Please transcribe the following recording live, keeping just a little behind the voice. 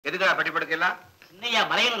எதுக்கா பெட்டி படுக்கலாம்? சின்னையா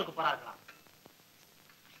மலையனூருக்கு போறார்களா?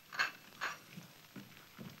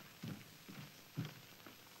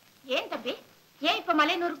 ஏன் தம்பி, ஏன் இப்ப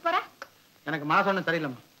மலையனூருக்கு போற? எனக்கு மனசு ஒண்ணு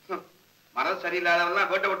சரியில்லைம்மா. மனசு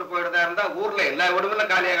சரியில்லாதவெல்லாம் வீட்டை விட்டு போயிடுறதா இருந்தா ஊர்ல எல்லா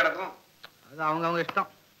வீடுகளும் காலியா கிடக்கும். அது அவங்க இஷ்டம்.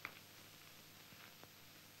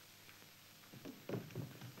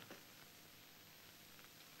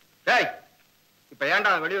 டேய், இப்ப ஏன்டா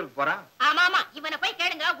வெளியூருக்கு போறான்? ஆமா ஆமா, இவனை போய்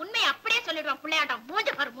கேளுங்க, உண்மையை அப்படியே சொல்லிடுவான். பிள்ளையாட்டம் மூஞ்ச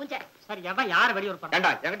பாரு மூஞ்ச. சரி, எவன் யார் வெளியூர் போறான்?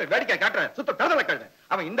 ஏண்டா என்கிட்ட வேடிக்கை காட்டுற? சுத்த கருதலை கழுத.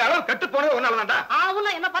 அவன் இந்த அளவு கெட்டு போனது ஒன்னாலதான்டா.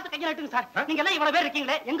 அவனும் என்ன பார்த்து கையை நட்டுங்க சார். நீங்க எல்லாம் இவ்வளவு பேர்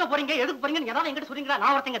இருக்கீங்களே, எங்க போறீங்க, எதுக்கு போறீங்க, ஏதாவது எங்கிட்ட சொல்றீங்களா?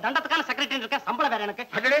 நான் ஒருத்தங்க தண்டத்துக்கான செக்ரட்டரி இருக்கேன், சம்பளம் வேற எனக்கு.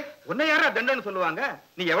 அடடே, உன்னை யாரா தண்டன்னு சொல்லுவாங்க?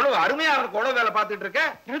 நீ எவ்வளவு அருமையா அவனுக்கு உழவு வேலை பார்த்துட்டு இருக்க.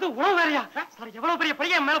 எது உழவு வேறையா சார்? எவ்வளவு பெரிய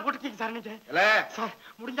பையன் மேல போட்டுருக்கீங்க சார் நீங்க. சார்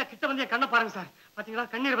முடிஞ்சா கிட்ட வந்து என் கண்ணை பாருங்க சார். பாத்தீங்களா,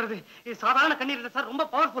 கண்ணீர் வருது. இது சாதாரண கண்ணீர் இல்ல சார், ரொம்ப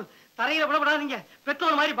பவர்ஃபுல். தரையில விடப்படாதீங்க,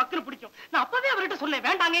 பெட்ரோல் மாதிரி பக்குன்னு பிடிக்கும். நான் அப்பவே அவர்கிட்ட சொன்னேன்,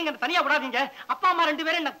 வேண்டாங்க தனியா விடாதீங்க. அப்பா அம்மா 2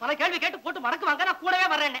 பேரும் என்ன பல கேள்வி கேட்டு போட்டு மறக்குவாங்க, நான் கூடவே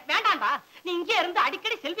வர்றேன். வேண்டாண்டா, நீ இங்கே இருந்து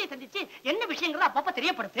அடிக்கடி செல்வியை சந்திச்சு என்ன விஷயங்களோ அப்பப்ப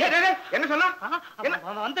தெரியப்படுத்து. என்ன சொன்னா?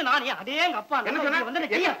 வந்து நான் அதே எங்க அப்பா என்ன சொன்ன? வந்து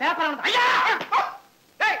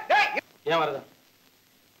ஏன் வருது?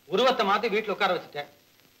 உருவத்தை மாத்தி வீட்டுல உட்கார வச்சுட்டேன்.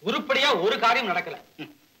 உருப்படியா ஒரு காரியம் நடக்கல.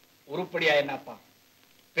 உருப்படியா என்னப்பா?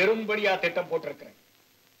 பெரும்படியா திட்டம் போட்டிருக்கிறேன்.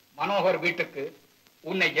 மனோகர் வீட்டுக்கு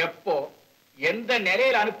உன்னை எப்போ எந்த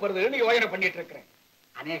நிலையில அனுப்புறதுன்னு யோசனை பண்ணிட்டு இருக்கிறேன்.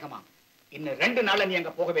 அநேகமா இன்னும் 2 நாள்ல நீ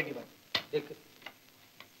அங்க போக வேண்டி வரும்.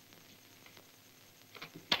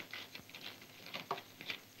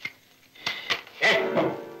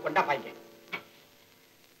 கொண்டா பாய்ங்க.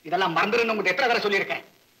 இதெல்லாம் மறந்துருன்னு உங்களுக்கு எத்தனை தடவை சொல்லியிருக்கேன்.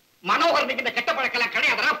 மனோகர் நீங்க இந்த கெட்ட பழக்கலாம்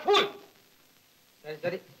கிடையாதுனா பூல். சரி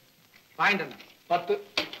சரி, பாயிண்ட் 10.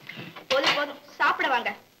 போதும் போதும், சாப்பிட வாங்க.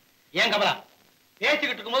 ஏன் கமலா,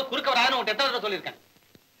 பேசிக்கிட்டு இருக்கும்போது குறுக்க வராதுன்னு உங்க எத்தனை தடவை சொல்லியிருக்கேன்.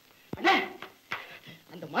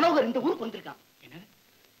 அந்த மனோகர் இந்த ஊருக்கு வந்திருக்கான். என்ன?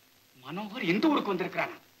 மனோகர் இந்த ஊருக்கு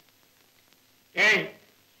வந்திருக்கானா? ஏய்,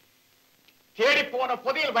 தேடி போன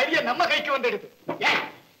புதையல் வரிய நம்ம கைக்கு வந்துடுது. ஏன்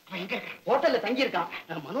அவன் எங்க இருக்கான்? ஹோட்டல்ல தங்கி இருக்கான்.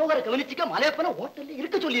 மனோகரை கவனிச்சுக்க மலையப்பன ஹோட்டல்ல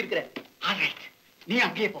இருக்க சொல்லி இருக்கிறேன். நீ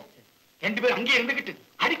அங்கேயே போ. 2 பேரும் அங்கேயே இருந்துகிட்டு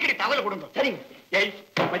அடிக்கடி தகவல் கொடுங்க. சரிங்க. ஏய்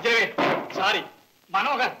மச்சவே, சாரி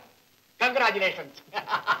மனோகர், கங்க்ராச்சுலேஷன்ஸ்.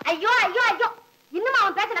 ஐயோ ஐயோ ஐயோ, இன்னும்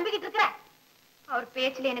அவன் பேச்ச நம்பிக்கிட்டு இருக்கிற? அவர்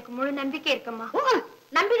பேச்சுல எனக்கு முழு நம்பிக்கை இருக்குமா.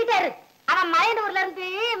 நம்பிக்கிட்டே இரு. அவன் மலையனூர்ல இருந்து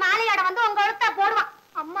மாலையாட வந்து உங்க ஒருத்தா போடுவான்.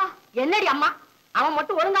 அம்மா என்னடி அம்மா, அவன்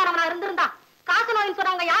மட்டும் ஒழுங்கானவனா இருந்திருந்தா காசு நோயின்னு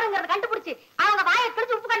சொன்னவங்க யாருங்கிறத கண்டுபிடிச்சு அவங்க வாயை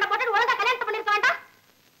கிழிச்சு உப்பு கண்ட போட்டு ஒழுங்கா கல்யாணம் பண்ணிருக்க வேண்டாம்.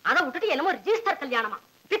 அதை விட்டுட்டு என்னமோ ரிஜிஸ்டர் கல்யாணமா,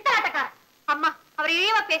 பித்தலாட்டக்கார. அம்மா அவர்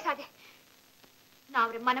இழிவா பேசாதே, நான்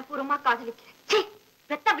அவரை மனப்பூர்வமா காதலிக்கிறேன்.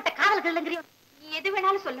 பெத்த விட்ட காதல்கள் இல்லைங்கிறியோ, நீ எது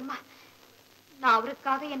வேணாலும் சொல்லுமா. நான்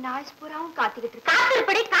அவருக்காக என் ஆயுஸ் பூராவும் காத்துக்கிட்டு இருக்கேன்.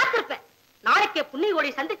 காத்திருப்படி காத்திருப்பேன். நாளைக்கே புண்ணியோட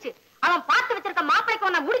சந்திச்சு அவன் பார்த்து வச்சிருக்க மாப்பிளைக்கு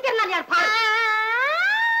உன்னை முடிக்கிறனால யார் பாரு.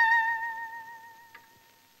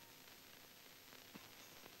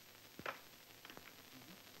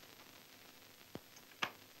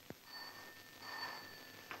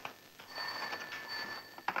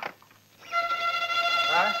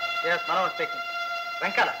 S, Manohar speaking.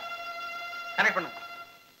 Venkata connect பண்ணு.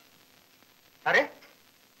 அரே,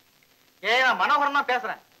 நான் மனோகரன் தான்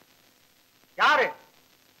பேசுறேன். யாரு?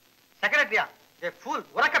 செக்ரட்டரியா? ஏ ஃபூல்,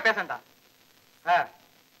 உறக்க பேசண்டா.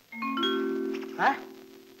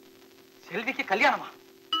 செல்விக்கு கல்யாணமா?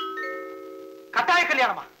 கட்டாய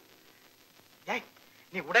கல்யாணமா? ஏய்,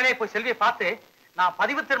 நீ உடனே போய் செல்வியை பார்த்து, நான்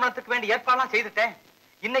பதிவு திருமணத்துக்கு வேண்டிய ஏற்பாடுலாம் செய்துட்டேன்,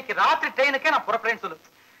 இன்னைக்கு ராத்திரி ட்ரெயினுக்கே நான் புறப்படுறேன்னு சொல்லு.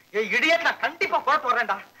 ஏய் இடியட், நான் கண்டிப்பா புறத்து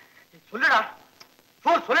வர்றேன்டா. சொல்லுடா,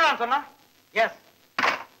 ஃபூல், சொல்லுடான்னு சொன்னா. எஸ்.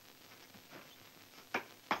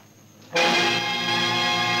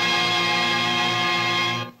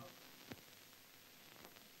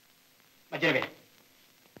 மஜரவே,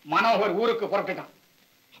 மனோகர் ஊருக்கு புறப்பட்டான்.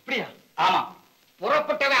 அப்படியா? ஆமா,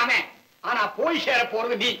 புறப்பட்டவன் அவன். ஆனா போய் சேர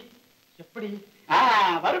போறது நீ. எப்படி?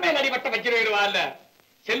 வறுமை அடிபட்ட வஜ்ரவேலுவா இல்ல,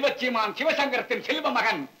 செல்வச்சீமான் சிவசங்கரத்தின் செல்வ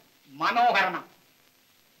மகன் மனோகரனா.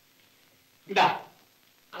 இந்தா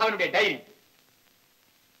அவனுடைய diary,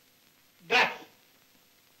 dress,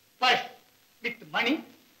 purse with money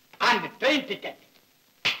and train ticket.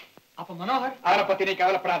 அப்ப மனோகர்? அவரை பத்தி நீ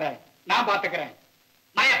கவலைப்படாத, நான் பாத்துக்கிறேன்.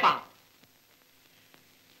 மயப்பா,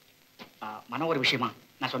 மனோகர் விஷயமா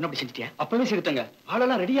நான் சொன்னபடி செஞ்சிட்டியா? அப்பவே செஞ்சுட்டேங்க,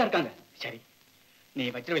 ஆளெல்லாம் ரெடியா இருக்காங்க. சரி, நீ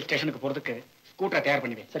வஜ்ரவேல் ஸ்டேஷனுக்கு போறதுக்கு ஸ்கூட்டரை தயார்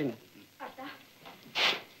பண்ணுவேன். சரிங்க.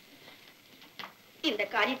 இந்த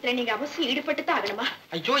காரியத்துல நீங்க அவசியம் ஈடுபட்டு தான் ஆகணுமா?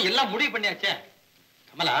 ஐயோ, எல்லாம் முடிவு பண்ணியாச்சே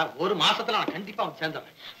கமலா. 1 மாசத்துல நான் கண்டிப்பா அவன்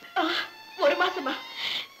சேர்ந்தவன். 1 மாசமா?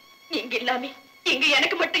 நீங்க இல்லாம இங்க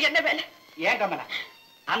எனக்கு மட்டும் என்ன வேலை? ஏன் கமலா,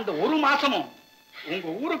 அந்த 1 மாசமும் உங்க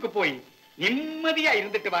ஊருக்கு போய் நிம்மதியா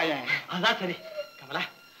இருந்துட்டு வாயேன். அதான் சரி கமலா,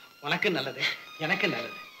 உனக்கு நல்லது, எனக்கு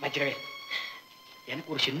நல்லது. வஜ்ரவே,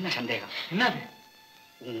 எனக்கு ஒரு சின்ன சந்தேகம். என்னது?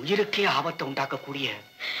 உன் உயிருக்கே ஆபத்தை உண்டாக்கக்கூடிய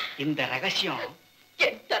இந்த ரகசியம்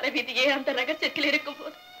என் தலைவிதியே அந்த ரகசியத்தில் இருக்கும்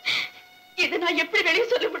போது இதை நான் எப்படி வெளியே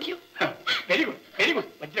சொல்ல முடியும்? Very good, very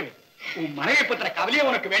good. வஜ்ரமே, உன் மனைவி பத்திர கவலையே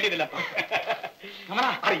உனக்கு வேண்டியதில்லப்பா.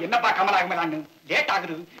 கமலா, அது என்னப்பா கமலா, நான் லேட்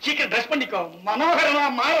ஆகுது, சீக்கிரம் ட்ரெஸ் பண்ணிக்கோ, மனோகரமா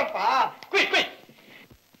மாறப்பா. Quick quick.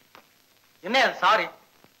 என்ன சாரி,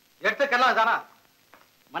 எடுத்துக்கலாம் தானா?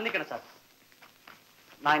 மன்னிக்கணும் சார்,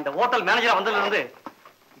 நான் இந்த ஹோட்டல் மேனேஜரா வந்ததுல இருந்து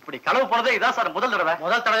இப்படி கனவு போனதே இதான் சார் முதல் தடவை.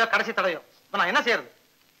 முதல் தடவையோ கடைசி தடவையோ இப்ப நான் என்ன செய்யறது?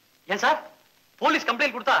 ஏன் சார், போலீஸ்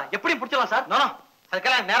கம்ப்ளைண்ட் கொடுத்தா எப்படியும் பிடிச்சிடலாம் சார். நோ,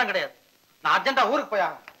 அதுக்கெல்லாம் நேரம் கிடையாது. நான் அர்ஜென்ட்டா ஊருக்கு போய்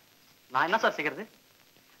ஆகணும். நான் என்ன சார் செய்யறது?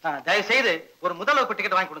 தயவு செய்து ஒரு முதல் வகுப்பு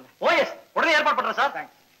டிக்கெட் வாங்கி கொடுங்க. ஓஎஸ், உடனே ஏற்பாடு பண்றேன் சார்.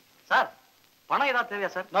 தேங்க்ஸ் சார், பணம் ஏதாவது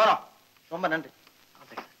தேவையா சார்? நோ, ரொம்ப நன்றி.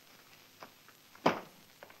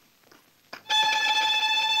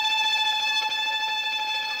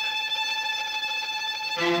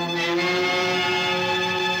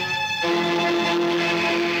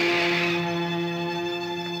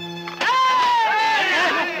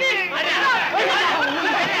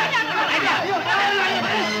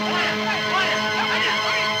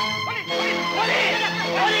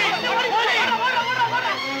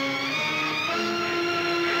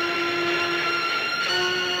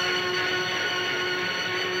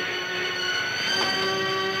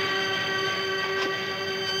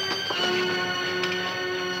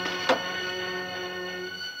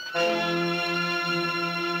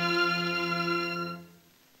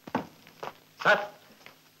 சார்,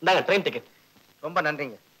 இந்தாங்க ட்ரெயின் டிக்கெட். ரொம்ப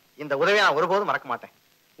நன்றிங்க. இந்த உதவியை நான் ஒருபோதும் மறக்க மாட்டேன்.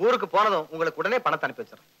 ஊருக்கு போனதும் உங்களுக்கு உடனே பணத்தை அனுப்பி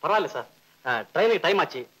வச்சிடறேன். பரவாயில்ல சார், ட்ரெயினுக்கு டைம்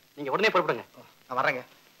ஆச்சு, நீங்க உடனே புறப்படுங்க. நான் வரேங்க.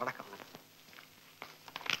 வணக்கம்.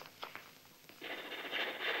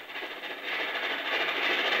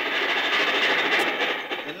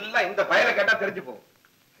 எல்லாம் இந்த பயலை கேட்டா தெரிஞ்சு போகும்.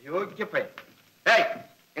 யோகிக்க பையன். ஏய்,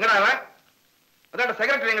 எங்கடா அவன்? அதோட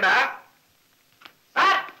செக்ரட்டரி எங்கடா?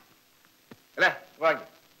 இல்ல வாங்க.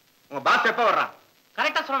 உங்க பாஸ் எப்ப வர்றான்?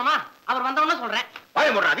 கரெக்டா சொல்லணுமா? அவர் வந்தவன சொல்றேன்.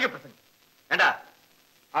 வாய முடுற, அதிக பிரச்சனை. ஏண்டா,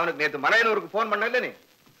 அவனுக்கு நேத்து மலையனூருக்கு போன் பண்ண இல்ல நீ?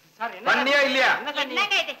 சார், பண்ணியா இல்லையா?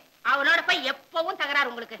 என்னங்க இது? அவனோட போய் எப்பவும்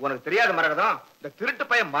தகராறு உங்களுக்கு. உனக்கு தெரியாத மரகதம், இந்த திருட்டு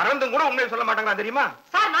பையன் மறந்தும் கூட உண்மையை சொல்ல மாட்டாங்களா தெரியுமா?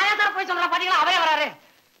 சார், நான் ஏன் சார் போய் சொல்றேன்? பாத்தீங்களா, அவரே வராரு.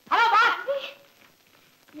 Hello boss.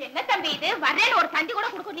 என்ன தம்பி இது? வரேன்னு ஒரு தந்தி கூட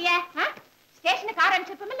கொடுக்கலையே. ஸ்டேஷனுக்கு கார்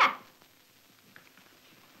அனுப்பிச்சிருப்போம்ல.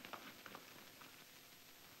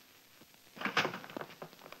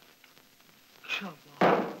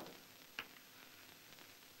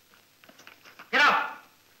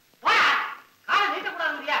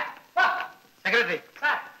 செக்ரட்டரி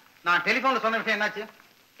சார், நான் டெலிபோன்ல சொன்ன விஷயம் என்னாச்சு?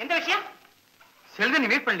 எந்த விஷயம்? செல்வி நீ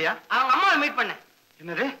மீட் பண்ணலையா? அவங்க அம்மாவை மீட் பண்ணேன்.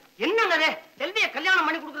 என்னது? என்னங்க இது? செல்வியை கல்யாணம்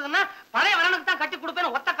பண்ணி கொடுக்குறதுன்னா பழைய வரனுக்கு தான் கட்டி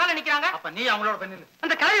கொடுப்பேன்னு ஒத்த கால நிக்கிறாங்க. அப்ப நீ அவங்களோட பெண்ணில்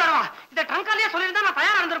அந்த கிளவி வரவா இந்த ட்ரங்காலேயே சொல்லியிருந்தா நான்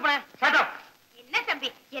தயாரா இருந்திருப்பேன். என்ன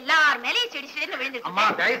தம்பி, எல்லார் மேலேயும் செடி செடின்னு அம்மா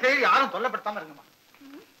விழுந்துருக்கு. தயவு செய்து யாரும் தொல்லப்படுத்தாம இருங்கம்மா.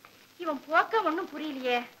 இவன் போக்க ஒண்ணும்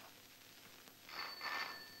புரியலையே.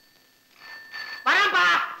 வரேன்பா.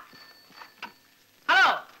 ஹலோ,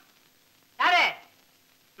 யாரு?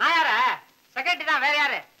 நான் யார? செக்ரட்டரி தான், வேற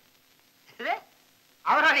யாரு? இது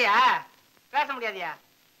அவராடியா? பேச முடியாதியா?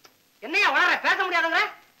 என்னையா உளற? பேச முடியாதுங்க.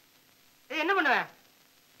 இது என்ன பண்ணுவேன்?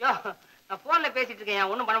 யோ, நான் போன்ல பேசிட்டு இருக்கேன்,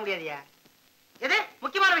 ஒண்ணும் பண்ண முடியாதியா? எது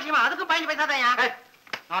முக்கியமான விஷயமா? அதுக்கும் 15 பைசா தான்.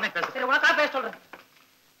 நானே பேசுறேன். சரி, உனக்கா பேச சொல்றேன்.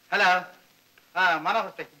 Hello,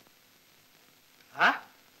 Manohar speaking.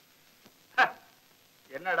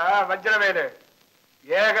 என்னடா வஜ்ரவேலு,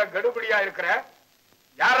 ஏக கடுபடியா இருக்கிற?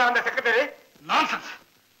 யாரா அந்த செக்ரட்டரி? நான்சென்ஸ்.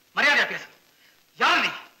 மரியாதையா பேசு. யார் நீ?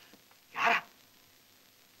 யாரா?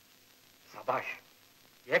 சபாஷ்,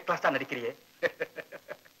 ஏ கிளாஸ் தான் நடிக்கிறியே.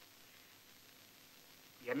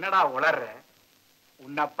 என்னடா உளர்ற?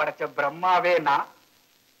 உன்னை படைச்ச பிரம்மாவே நான்,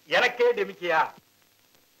 எனக்கே டிமிக்கியா?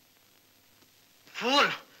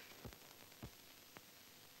 ஃபூல்.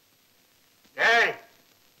 ஏய்,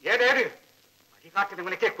 ஏதேது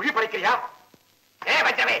வழிகாட்டுனவனுக்கே குழி படைக்கிறியா? ஏ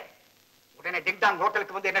வச்சவே, உடனே டிங்டாங்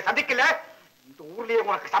ஹோட்டலுக்கு வந்து என்ன சந்திக்கல, இந்த ஊர்லயே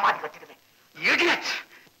உனக்கு சமாதி வச்சிருவேன். Idiot!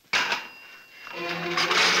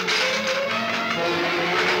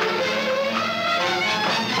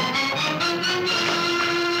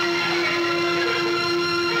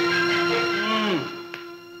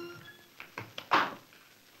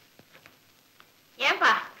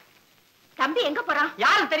 ஏன்பா தம்பி எங்க போறான்?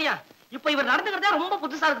 யாருக்கு தெரியும்? இப்ப இவர் நடந்துக்கிறதே ரொம்ப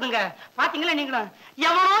புதுசா இருக்குதுங்க. பாத்தீங்களா நீங்களும்?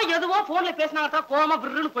 எவனோ எதுவோ போன்ல பேசினாங்க, கோவமா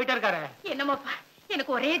விருன்னு போயிட்டே இருக்காரு. என்னமோப்பா,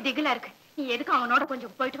 எனக்கு ஒரே திகிலா இருக்கு. நீ எதுக்கு அவனோட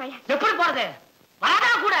கொஞ்சம் போயிட்டு வாயா? எப்படி போறது? வராதா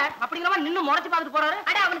கூட அப்படிங்கிற மாதிரி நின்னு முறைச்சு பார்த்துட்டு போறாரு.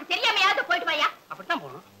 அட, அவனுக்கு தெரியாமையாவது போயிட்டு வாயா. அப்படித்தான்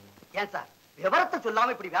போகணும். ஏன் சார், விவரத்தை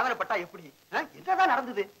சொல்லாம இப்படி வேதனைப்பட்டா எப்படி? என்னதான்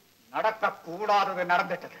நடந்தது? நடக்க கூடாதது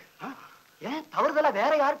நடந்துட்டது. ஏன் தவறுதலா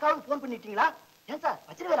வேற யாருக்காவது போன் பண்ணிட்டீங்களா? ஏன் சார்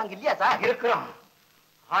வஜ்ரவேல் அங்க இல்லையா சார்? இருக்கிறான்.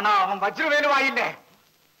 ஆனா அவன் வஜ்ரவேலுவா இல்ல,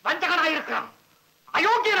 வஞ்சகனா இருக்கிறான்,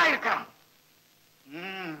 அயோக்கியனா இருக்கிறான்.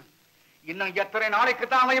 இன்னும் எத்தனை நாளைக்கு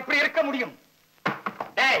தான் அவன் இப்படி இருக்க முடியும்?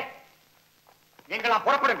 டேய், நீங்களாம்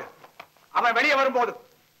புறப்படுங்க. அவன் வெளியே வரும்போது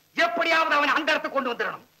எப்படியாவது அவன் அந்த இடத்துக்கு கொண்டு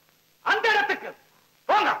வந்துடணும். அந்த இடத்துக்கு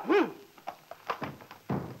போங்க.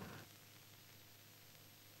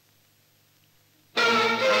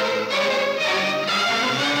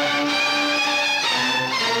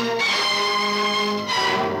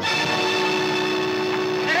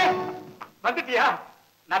 வந்துட்டியா?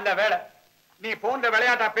 நல்ல வேலை. நீ போன்ற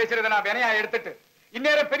விளையாட்டா பேசுறத நான் வினையா எடுத்துட்டு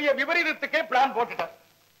இந்நேரம் பெரிய விபரீதத்துக்கே பிளான் போட்டுட்டேன்.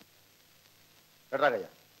 எட்ரா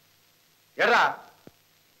எட்ரா.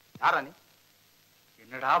 யாரா நீ?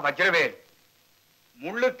 என்னடா வஜ்ரவேல்,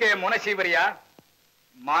 முள்ளுக்கே முனசீவரியா?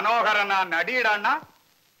 மனோகரனா நடிடான்னா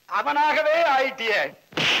அவனாகவே ஆயிட்டியே.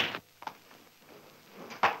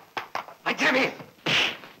 வஜ்ரவேல்,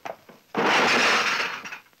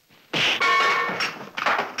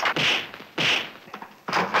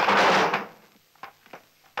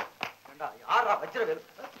 யாரா வஜ்ரவேல்?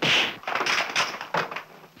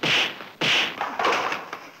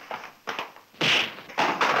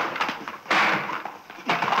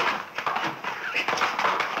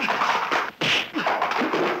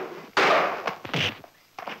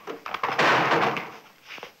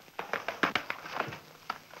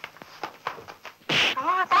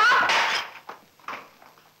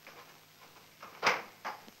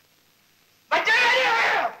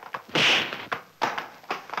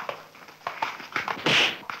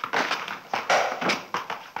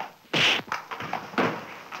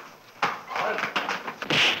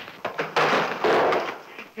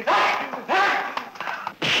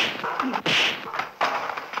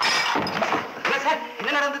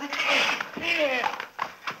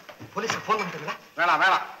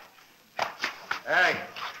 வேணாம். ஏய்,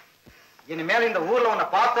 இனிமேல் இந்த ஊர்ல உன்னை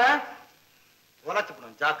பார்த்த உழைச்சு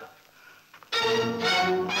போடும் ஜாக்கு.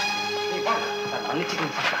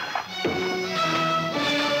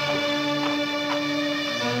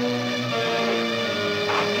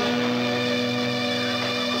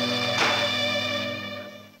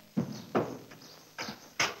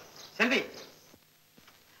 செல்வி,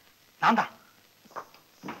 நான் தான்.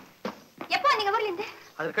 எப்போ நீங்க ஊர்ல இருந்து?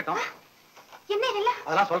 அது இருக்கட்டும், என்ன இல்ல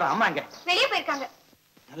அதெல்லாம் சொல்றேன். அம்மா எங்க? வெளியே போயிருக்காங்க.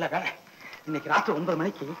 நல்ல வேலை. இன்னைக்கு ராத்திரி 9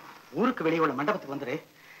 மணிக்கு ஊருக்கு வெளியே உள்ள மண்டபத்துக்கு வந்துரு.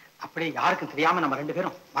 அப்படியே யாருக்கும் தெரியாம நம்ம 2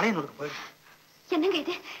 பேரும் மலையனூருக்கு போயிடும். என்னங்க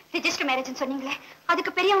இது? ரிஜிஸ்டர் மேரேஜ் சொன்னீங்களே,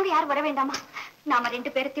 அதுக்கு பெரியவங்க யாரும் வர வேண்டாமா? நாம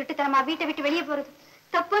 2 பேரும் திட்டுத்தனமா வீட்டை விட்டு வெளியே போறது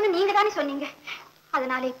தப்புன்னு நீங்க தானே சொன்னீங்க.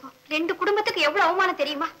 அதனால இப்போ 2 குடும்பத்துக்கு எவ்வளவு அவமானம்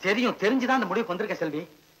தெரியுமா? தெரியும், தெரிஞ்சுதான் அந்த முடிவுக்கு வந்திருக்கேன் செல்வி.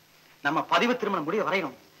 நம்ம பதிவு திருமணம் முடிய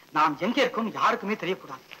வரையும் நாம் எங்க இருக்கோம் யாருக்குமே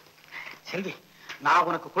தெரியக்கூடாது. செல்வி, நான்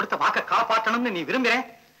உனக்கு கொடுத்த வாக்க காப்பாற்றணும்னு நீ விரும்புறேன்.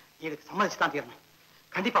 இதுக்கு சம்மதிச்சுதான் தீரணும்.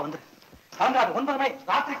 கண்டிப்பா வந்துரு. சாயங்காலம் 9 மணி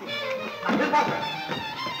ராத்திரிக்கு நான் எதிர்பார்க்கிறேன்.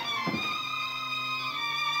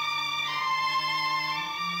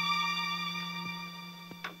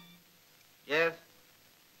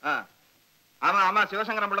 ஆமா,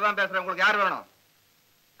 சிவசங்கரம் தான் பேசுறேன். உங்களுக்கு யார் வேணும்?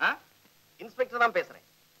 இன்ஸ்பெக்டர் தான் பேசுறேன்.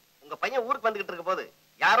 உங்க பையன் ஊருக்கு வந்துகிட்டு இருக்க போது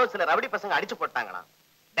யாரோ சில ரவுடி பசங்க அடிச்சு போட்டாங்களாம்.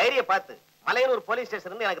 டைரிய பார்த்து மலையனூர் போலீஸ்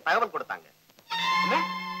ஸ்டேஷன் இருந்து எனக்கு தகவல் கொடுத்தாங்க.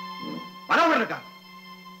 மனோகர் இருக்கா?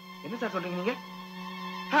 என்ன சார் சொல்றீங்க நீங்க?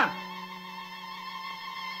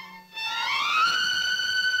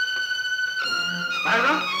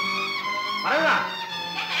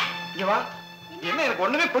 இங்க வா. என்ன எனக்கு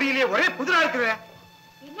ஒண்ணுமே புரியலையே, ஒரே புதிரா இருக்குது.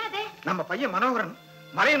 என்னது? நம்ம பையன் மனோகரன்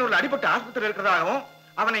மலையனூர்ல அடிபட்டு ஆஸ்பத்திரி இருக்கிறதாகவும்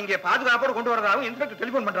அவனை இங்கே பாதுகாப்போடு கொண்டு வரதாகவும் இன்ஸ்பெக்டர்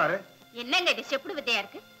டெலிபோன் பண்றாரு. என்னங்க இது செப்புடு வித்தையா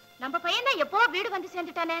இருக்கு? நம்ம பையன் தான் எப்போ வீடு வந்து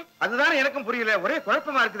சேர்ந்துட்டானே. அதுதான் எனக்கும் புரியல, ஒரே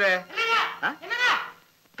குழப்பமா இருக்குதே.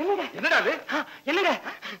 என்னடா அது? என்னங்க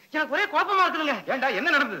எனக்கு ஒரே குழப்பமா இருக்குதுங்க. ஏண்டா,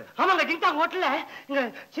 என்ன நடந்தது? ஆமாங்க, டிங்டாங் ஹோட்டல்ல இங்க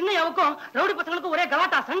சின்னையாவுக்கும் ரவுடி பசங்களுக்கும் ஒரே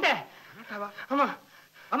கலாட்டா, சண்டை. ஆமா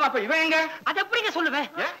ஆமா, அப்ப இவன் எங்க? அது எப்படிங்க சொல்லுவேன்?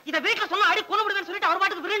 இத வீட்டுல சொன்னா அடி கொண்டு விடுவேன்னு சொல்லிட்டு அவர்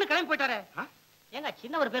பாட்டுக்கு விருன்னு கிளம்பி போயிட்டாரு. ஏங்க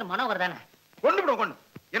சின்ன ஒரு பேர் மனோகர் தானே? கொண்டு விடும் கொண்டு.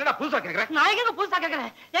 என்னடா புதுசா கேக்குறேன்? நான் எங்க புதுசா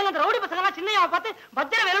கேக்குறேன்? ஏங்க அந்த ரவுடி பசங்க எல்லாம் சின்னையாவை பார்த்து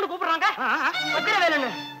வஜ்ரவேலுன்னு கூப்பிடுறாங்க.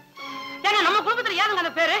 வஜ்ரவேலுன்னு. ஏங்க நம்ம குடும்பத்துல யாருங்க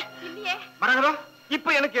அந்த பேரு? இல்லையே. மரகதம்,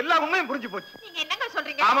 இப்ப எனக்கு எல்லா உண்மையும் புரிஞ்சு போச்சு. நீங்க என்னங்க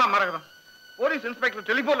சொல்றீங்க? ஆமா மரகதம், போலீஸ் இன்ஸ்பெக்டர்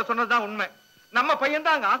டெலிபோன்ல சொன்னதுதான் உண்மை. நம்ம பையன்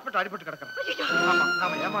தான் அங்க ஹாஸ்பிட்டல் அடிபட்டு கிடக்குறான். ஆமா,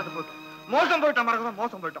 நாம ஏமாந்து போயிட்டோம், மோசம் போயிட்டோம் மரகதம்,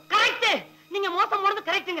 மோசம் போயிட்டோம். கரெக்ட், நீங்க மோசம் போனது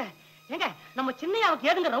கரெக்ட்டுங்க. ஏங்க நம்ம சின்னையாவுக்கு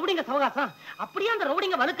ஏதுங்க ரவுடிங்க சவகாசம்? அப்படியே அந்த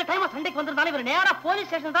ரவுடிங்க வலுக்க டைமா சண்டைக்கு வந்திருந்தாலும் இவர் நேரா போலீஸ்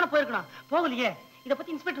ஸ்டேஷன் தானே போயிருக்கணும். போகலையே. இத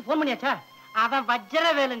பத்தி இன்ஸ்பெக்டர் போன் பண்ணியாச்சா? அவன்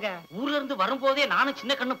வஜ்ரவேலுங்க. ஊர்ல இருந்து வரும்போதே நானும்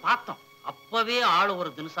சின்ன கண்ணு பார்த்தோம். அப்பவே ஆளு ஒரு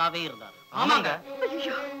தினுசாவே இருந்தாரு. ஆமாங்க.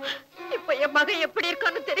 இப்ப என் மகன் எப்படி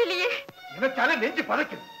இருக்கான்னு தெரியலையே. நினைச்சாலே நெஞ்சு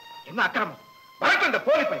பறக்குது. என்ன அக்கிரமம்! வழக்கம் இந்த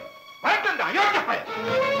போலி பையன் வரட்டும் அயோக்கிய பையன்.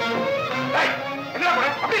 என்ன போற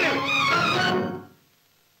அப்படி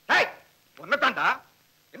ஒன்னதாண்டா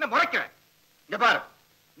என்ன முறைக்கிறேன். இங்க பாரு,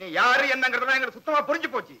 நீ யாரு என்னங்கிறதெல்லாம் எங்களுக்கு சுத்தமா புரிஞ்சு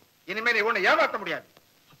போச்சு. இனிமே நீ உன்னை ஏமாத்த முடியாது.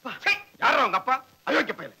 யாரா உங்க அப்பா?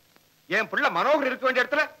 அயோக்கிய பையன். என் பிள்ளை மனோகர் இருக்க வேண்டிய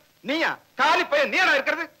இடத்துல நீயா காலி பையன் நீடா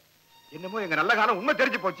இருக்கிறது? என்னமோ எங்க நல்ல காலம் உண்மை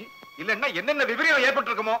தெரிஞ்சு போச்சு. இல்லன்னா என்னென்ன விபரீதம்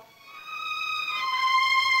ஏற்பட்டு இருக்குமோ.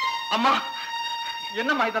 அம்மா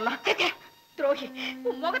என்னம்மா இதெல்லாம்? துரோகி,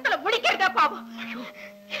 உன் முகத்துல முடிக்கிறதா பாவம்.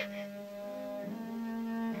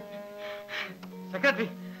 செக்ரட்டரி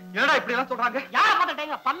என்னடா இப்படி எல்லாம் சொல்றாங்க? யார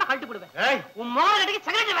பார்த்துட்டீங்க? பல்ல கழட்டி போடுவேன். உன் மோகன் அடிக்க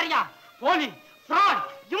செக்ரட்டரி வரியா? போலி, ஃப்ராட்,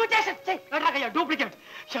 இமிடேஷன், டூப்ளிகேட்.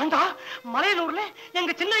 ஏண்டா மலையனூர்ல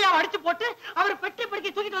எங்க சின்னையாவை அடிச்சு போட்டு அவர் பெட்டி பிடிக்க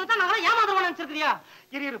தூக்கிட்டு வந்தா நான் ஏமாந்துருவான்னு நினைச்சிருக்கியா?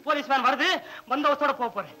 இரு போலீஸ் வேன் வருது, பந்தோபஸ்தோட போக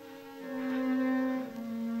போறேன்.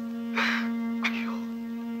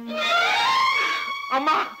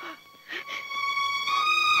 அம்மா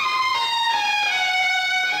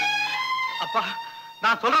அப்பா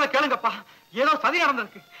நான் சொல்றத கேளுங்கப்பா. ஏதோ சதி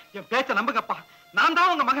நடந்திருக்கு. என் பேச்ச நம்புங்கப்பா. நான்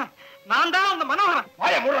தான் உங்க மகன். நான் தான் உங்க மனோகரன்.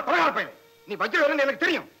 வாய மூடுற கொலைகார பையன். நீ வஜ்ரம் எனக்கு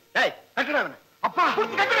தெரியும். ஏய் கட்டுடாவன. அப்பா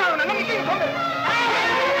கட்டுடாவன. நம்ம இங்க போங்க.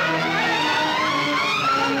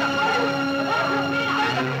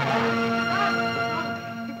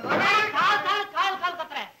 கால்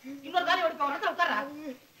கத்துறேன். இன்னொரு காலி ஓடி போற இடத்துல உட்கார்றா.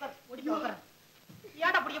 ஓடி போற.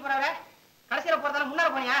 ஏன்டா பிடிக்க போறவர? கடைசில போறதால முன்னால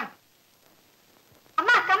போனியா?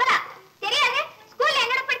 அம்மா கமலா தெரியாது, ஸ்கூல்ல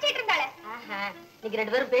என்னோட படிச்சிட்டு இருந்தாளே. நீங்க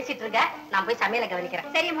ரெண்டு பேரும் பேசிட்டு இருங்க, நான் போய் சமையலை கவனிக்கிறேன்.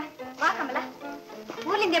 சரிம்மா. வா கமலா.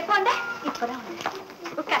 ஊர்ல இருந்து எப்போ வந்த? இப்பதான்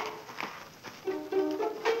வந்தேன். உட்கார்.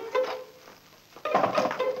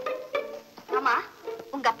 ஆமா,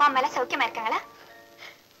 உங்க அப்பா அம்மா எல்லாம் சௌக்கியமா இருக்காங்களா?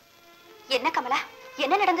 என்ன கமலா,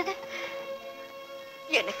 என்ன நடந்தது?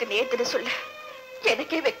 எனக்கு நேர்ந்து சொல்ல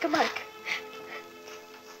எனக்கே வெக்கமா இருக்கு.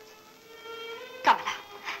 கமலா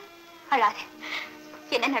அழாதே,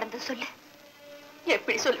 என்ன நடந்தது சொல்லு.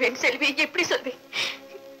 எப்படி சொல்வேன் செல்வி, எப்படி சொல்வேன்?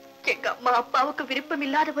 எங்க அம்மா அப்பாவுக்கு விருப்பம்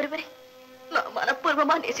இல்லாத ஒருவரை நான்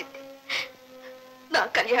மனப்பூர்வமா நேசித்தேன்.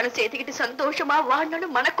 நான் கல்யாணம் செய்துக்கிட்டு சந்தோஷமா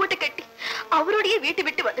வாழணும் மனக்கோட்டை கட்டி அவருடைய வீட்டை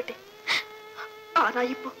விட்டு வந்துட்டேன். ஆனா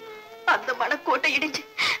இப்போ அந்த மனக்கோட்டை இடிஞ்சு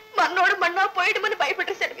மண்ணோடு மண்ணா போயிடும்னு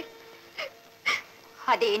பயப்பட்ட செல்வி.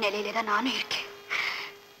 அதே நிலையில தான் நானும் இருக்கேன்.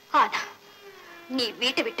 ஆனா நீ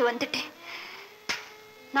வீட்டை விட்டு வந்துட்டு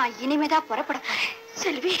நான் இனிமேதான் புறப்பட போறேன்.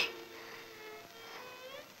 செல்வி.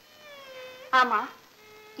 ஆமா,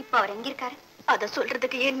 இப்ப அவர் எங்க இருக்காரு? அத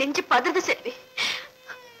சொல்றதுக்கு என் நெஞ்சு பதறது செல்வி.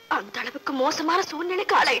 அந்த அளவுக்கு மோசமான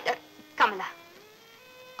சூழ்நிலைக்கு ஆளாயிட்டார். கமலா,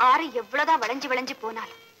 ஆறு எவ்வளவுதான் வளைஞ்சு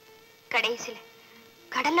போனாலும் கடைசியில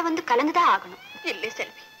கடல்ல வந்து கலந்துதான் ஆகணும். இல்லை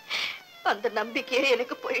செல்வி, அந்த நம்பிக்கையே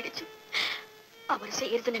எனக்கு போயிடுச்சு. அவர்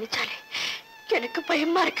செய்யறது நினைச்சாலே எனக்கு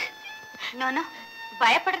பயமா இருக்கு. நானா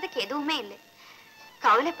பயப்படுறதுக்கு எதுவுமே இல்லை,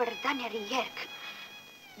 கவலைப்படுறது தான் நிறைய இருக்கு.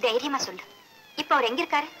 தைரியமா சொல்லு, இப்ப அவர் எங்க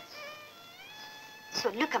இருக்காரு?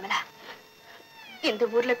 சொல்லு கமலா. இந்த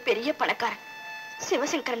ஊர்ல பெரிய பணக்காரன்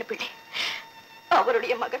சிவசங்கரன் பிள்ளை,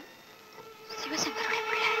 அவருடைய மகன். சிவசங்கருடைய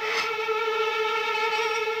பிள்ளை?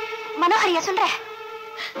 மனோஹரியா சொல்ற?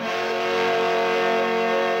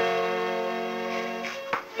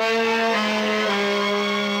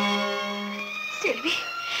 செல்வி.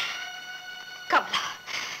 கமலா,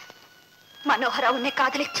 மனோகரா உன்னை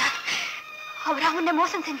காதலிச்சார். அவரா உன்னை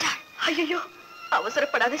மோசம் செஞ்சார்? ஐயோ,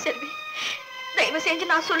 அவசரப்படாத செல்வி. தயவு செஞ்சு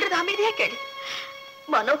நான் சொல்றது அமைதியா கேளு.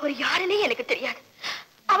 மனோகர் யாருன்னே எனக்கு தெரியாது.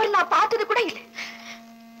 அவர் நான் பார்த்தது கூட இல்லை.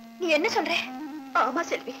 நீ என்ன சொல்ற? ஆமா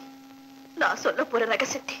செல்வி, நான் சொல்ல போற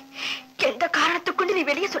ரகசியத்தை எந்த காரணத்துக்கு நீ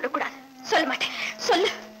வெளியே சொல்லக்கூடாது. சொல்ல மாட்டேன். சொல்லு.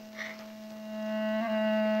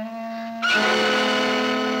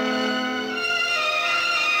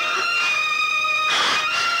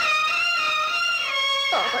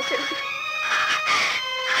 ஆமா செல்வி.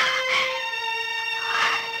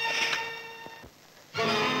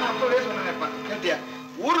 அப்பவே சொன்னேன்ப்பா, கேட்டியா?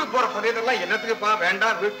 ஊருக்கு போற பதவியெல்லாம் என்னத்துக்குப்பா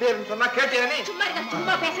வேண்டாம் விட்டு சொன்னா கேட்டியா நீ? சும்மா இருங்க,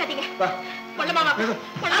 சும்மா பேசாதீங்க. கொள்ள மாமா,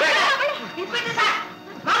 இன்ஸ்பெக்டர் சார்,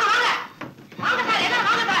 வாங்க வாங்க வாங்க சார், எல்லாம்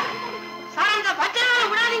வாங்க சார். சார், அந்த வஜ்ரவேலு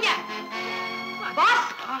விடாதீங்க. Pass,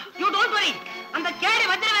 you don't worry. அந்த கேடி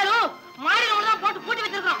வஜ்ரவேலு மாடியில ஒண்ணா போட்டு பூட்டி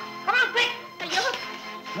வச்சிருக்கோம். Come on quick. ஐயோ,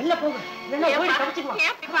 வெளில போங்க, வெளில போய்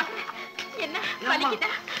தப்பிச்சுக்குவா. என்ன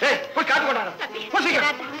வலிக்குதா? ஏய், போய் காட்டு கொண்டாரு. போ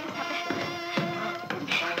சீக்கிரம்.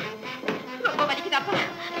 ரொம்ப வலிக்குதாப்பா?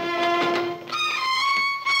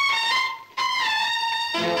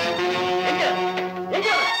 எங்க எங்க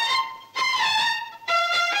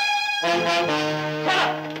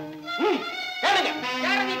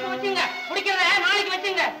வச்சுங்க, பிடிக்கிறத நாளைக்கு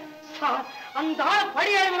வச்சுங்க. அந்த ஆள்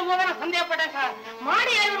படி ஏறி வரும்போது நான் சந்தேகப்பட்டேன் சார்.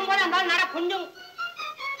 மாடி ஏறி வரும்போது அந்த ஆள் நட கொஞ்சம்.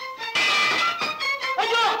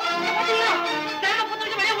 ஐயோ தேங்க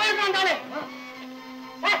புத்தகம் வெளியே போயிட்டு வந்தாலே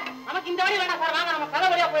நமக்கு இந்த வழி வேண்டாம் சார் வாங்க நம்ம கதை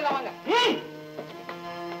வழியா போயிடலாம் வாங்க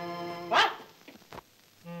வா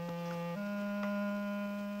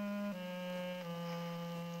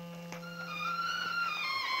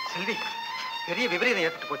செல்வி பெரிய விபரீதம்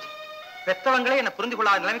ஏற்பட்டு போச்சு பெத்தவங்களே என்ன புரிந்து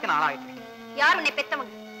கொள்ளாத நிலைமைக்கு நான் ஆளாயிட்டேன் யார் உன்னை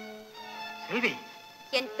பெத்தவங்க செல்வி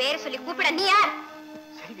என் பேரை சொல்லி கூப்பிட நீ யார்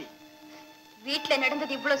செல்வி வீட்டுல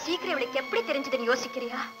நடந்தது இவ்வளவு சீக்கிரம் இவளுக்கு எப்படி தெரிஞ்சதுன்னு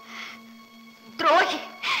யோசிக்கிறியா துரோகி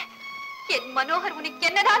என் மனோகர் உனக்கு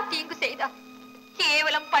என்னதான் தீங்கு செய்தார்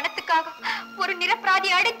கேவலம் பணத்துக்காக ஒரு நிரபராதி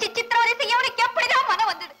அடிச்சு சித்திரவதை செய்ய உனக்கு எப்படிதான்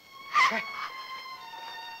மனம் வந்தது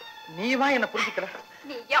நீவா என்ன புரிஞ்சுக்கல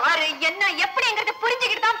நீ யாரு என்ன எப்படிங்கறத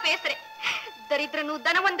புரிஞ்சுக்கிட்டு தான் பேசுறேன் தரித்திரனும்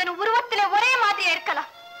தனவந்தனும் உருவத்துல ஒரே மாதிரியா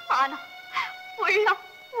இருக்கலாம் ஆனா உள்ளம்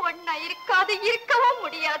ஒன்னா இருக்காது இருக்கவும்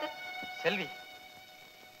முடியாது செல்வி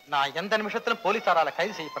நான் எந்த நிமிஷத்திலும் போலீசாரால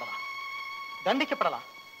கைது செய்யப்படலாம் தண்டிக்கப்படலாம்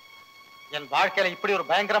என் வாழ்க்கையில இப்படி ஒரு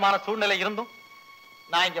பயங்கரமான சூழ்நிலை இருந்தும்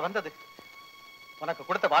நான் இங்க வந்தது உனக்கு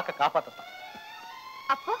கொடுத்த வாக்க காப்பாத்தத்தான்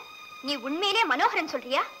அப்போ நீ உண்மையிலே மனோகரன்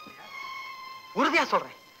சொல்றியா உறுதியா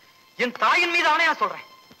சொல்றேன் என் தாயின் மீது ஆணையா சொல்றேன்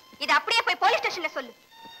இது அப்படியே போய் போலீஸ் ஸ்டேஷன்ல சொல்லு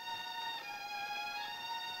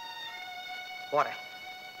போறேன்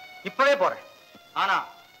இப்பவே போறேன் ஆனா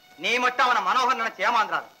நீ மட்டும் அவனை மனோகர் நினைச்சு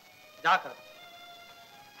ஏமாந்துறாரு ஜாக்கிரதை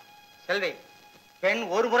செல்வி பெண்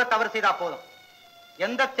ஒரு முறை தவறு செய்தா போதும்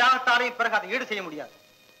எந்த தியாகத்தாலையும் பிறகு அதை ஈடு செய்ய முடியாது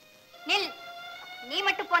நில் நீ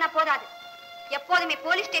மட்டும் போனா போதாது எப்போதுமே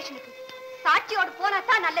போலீஸ் ஸ்டேஷனுக்கு சாட்சியோடு போனா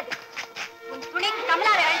தான் நல்லது உன் துணைக்கு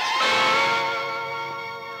கமலாவை அழைச்சு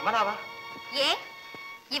கமலாவா ஏன்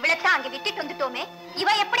இவளைத்தான் அங்க விட்டுட்டு வந்துட்டோமே இவ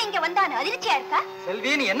எப்படி இங்க வந்தான்னு அதிர்ச்சியா இருக்கா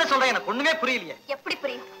செல்வி நீ என்ன சொல்ற எனக்கு ஒண்ணுமே புரியலையே எப்படி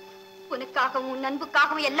புரியும் உனக்காகவும் உன்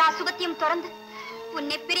அன்புக்காகவும் எல்லா சுகத்தையும் திறந்து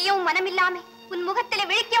உன்னை பிரியவும் மனமில்லாம உன் முகத்தில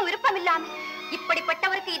விழிக்கவும் விருப்பம் இல்லாம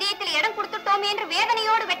இப்படிப்பட்டவருக்கு இதயத்தில் இடம் கொடுத்துட்டோமே என்று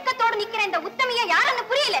வேதனையோடு வெட்கத்தோடு நிக்கிற இந்த உத்தமிய யாருன்னு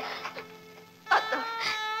புரியல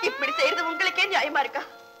இப்படி செய்யறது உங்களுக்கே நியாயமா இருக்கா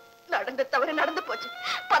நடந்த தவறு நடந்து போச்சு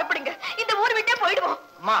பரப்படுங்க இந்த ஊர் விட்டே போயிடுவோம்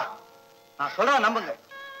அம்மா நான் சொல்றேன் நம்புங்க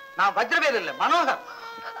நான் வஜ்ரவேல் இல்ல மனோகர்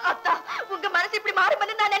அத்தா உங்க மனசு இப்படி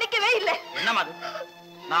மாறும்னு நான் நினைக்கவே இல்லை என்னமா அது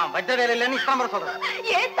நான் வஜ்ரவேல் இல்லைன்னு இப்ப சொல்றேன்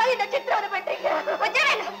ஏன் தாய் இந்த சித்திரவதை பண்றீங்க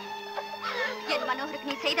வஜ்ரவேல் என் மனோகருக்கு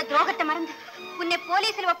நீ செய்த துரோகத்தை மறந்து உன்னை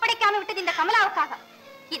போலீசில் ஒப்படைக்காம விட்டது இந்த கமலாவுக்காக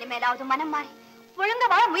இனிமேலாவது மனம் மாறி ஒழுங்க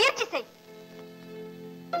வாழ முயற்சி செய்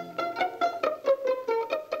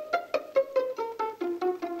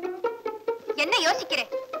என்ன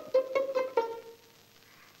யோசிக்கிறேன்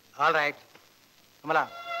ஆல் ரைட் கமலா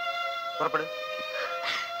புறப்படு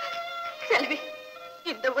செல்வி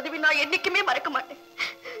இந்த உதவி நான் என்னைக்குமே மறக்க மாட்டேன்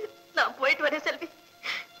நான் போயிட்டு வரேன் செல்வி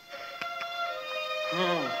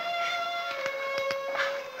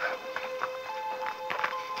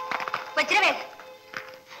வஜ்ரவேல்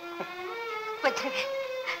வஜ்ரவேல்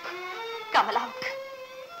கமலாவுக்கு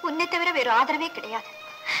உன்னை தவிர வேறு ஆதரவே கிடையாது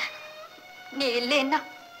நீ இல்லைன்னா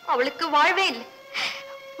அவளுக்கு வாழ்வே இல்லை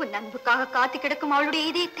உன் அன்புக்காக காத்து கிடக்கும் அவளுடைய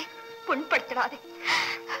இதயத்தை புண்படுத்திடாதே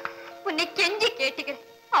உன்னை கெஞ்சி கேட்டுக்கிறேன்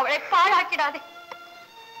அவளை பாழாக்கிடாதே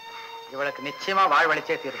இவளுக்கு நிச்சயமா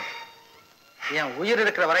வாழ்வழிச்சே தீரும் என் உயிர்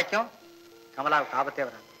இருக்கிற வரைக்கும் கமலாவுக்கு ஆபத்தே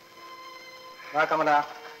வராது வா கமலா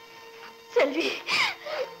செல்வி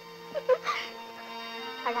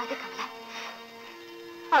அழாதே கமலா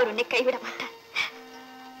அவர் உன்னை கைவிட மாட்டார்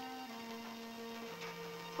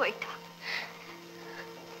போயிட்டு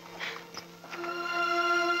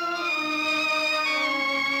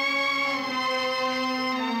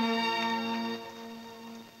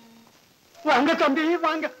வாங்க தம்பி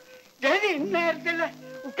வாங்க சரி நேரத்தில்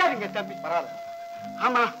உட்காருங்க தம்பி பரவாயில்ல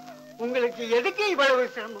ஆமா உங்களுக்கு எதுக்கு இவ்வளவு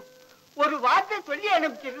சிரமம் ஒரு வார்த்தை சொல்லி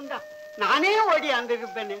அனுப்பிச்சிருந்தா நானே ஓடி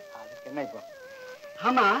இருப்பேனே அதுக்கு என்ன இப்போ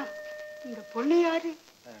ஆமா இந்த பொண்ணு யாரு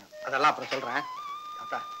அதெல்லாம் அப்புறம் சொல்றேன்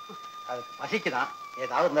தாத்தா அதுக்கு பசிக்குதான்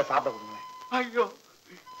ஏதாவது இருந்தா சாப்பிட கொடுங்களேன் ஐயோ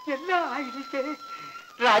எல்லாம் ஆயிடுச்சு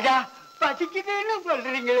ராஜா பசிக்குதுன்னு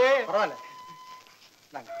சொல்றீங்களே பரவாயில்ல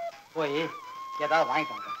நாங்க போய் ஏதாவது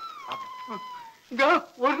வாங்கிட்டு வாங்க சாப்பிடு இதோ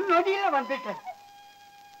ஒரு நொடியில வந்துட்டேன்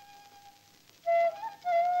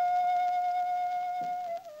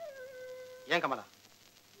ஏன் கமலா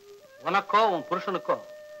உனக்கோ உன் புருஷனுக்கோ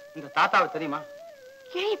இந்த தாத்தாவை தெரியுமா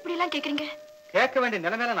ஏன் இப்படி எல்லாம் கேக்குறீங்க கேட்க வேண்டிய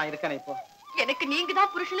நிலைமையில நான் இருக்கேனே இப்போ எனக்கு நீங்க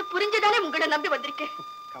தான் புருஷனு புரிஞ்சதானே உங்களை நம்பி வந்திருக்கேன்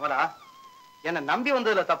கமலா என்ன நம்பி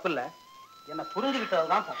வந்ததுல தப்பு இல்ல என்ன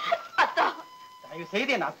புரிஞ்சுக்கிட்டதுதான் தப்பு அத்தா தயவு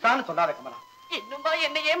செய்து என்ன அத்தான்னு சொல்லாத கமலா இன்னுமா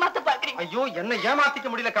என்ன ஏமாத்த பாக்குறீங்க ஐயோ என்ன ஏமாத்திக்க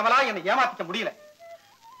முடியல கமலா என்ன ஏமாத்திக்க முடியல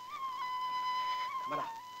கமலா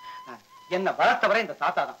என்ன வளர்த்தவரை இந்த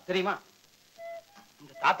தாத்தா தான் தெரியுமா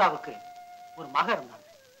இந்த தாத்தாவுக்கு ஒரு மக இருந்தாங்க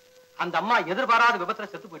அந்த அம்மா எதிர்பாராத விபத்துல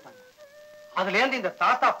செத்து போயிட்டாங்க அதுல இருந்து இந்த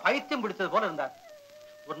தாத்தா பைத்தியம் பிடிச்சது போல இருந்தார்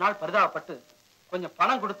ஒரு நாள் பரிதாபப்பட்டு கொஞ்சம்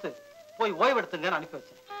பணம் கொடுத்து போய் ஓய்வெடுத்துங்கன்னு அனுப்பி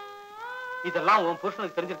வச்சேன். இதெல்லாம் உன்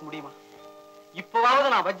புருஷனுக்கு தெரிஞ்சிருக்க முடியுமா?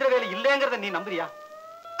 இப்பவாவது நான் வஜ்ரவேலி இல்லைங்கிறத நீ நம்புறியா?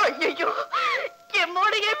 ஐயோ,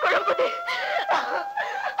 என்னோடையே குழம்புது.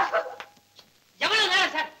 எவ்வளவு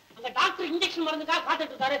நேரம் சார் அந்த டாக்டர் இன்ஜெக்ஷன் மருந்துக்காக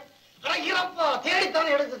காத்துட்டு இருக்காரு?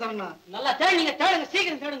 தேடித்தானே எடுத்து தரேன். நல்லா தேடுங்க, தேடுங்க,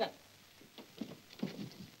 சீக்கிரம் தேடுங்க.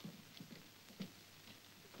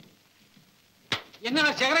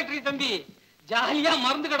 என்ன செக்ரட்டரி தம்பி, ஜாலியா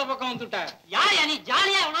மருந்து கடை பக்கம் வந்துட்ட? யாரையா நீ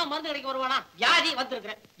ஜாலியா வேணா மருந்து கடைக்கு வருவானா? வியாதி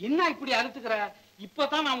வந்திருக்கிறேன். என்ன இப்படி அழுத்துக்கிற?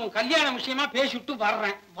 இப்பதான் நான் உன் கல்யாண விஷயமா பேசிட்டு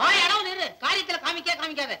வர்றேன். வாயளவு இரு, காரியத்துல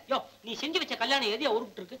காமிக்காத. யோ, நீ செஞ்சு வச்ச கல்யாணம் எதையா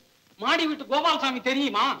உருட்டு இருக்கு? மாடி வீட்டு கோபாலசாமி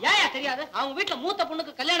தெரியுமா? ஏயா தெரியாது? அவங்க வீட்டுல மூத்த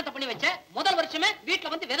பொண்ணுக்கு கல்யாணத்தை பண்ணி வச்ச முதல் வருஷமே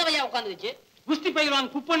வீட்டுல வந்து விதவையா உட்கார்ந்து வச்சு குஸ்தி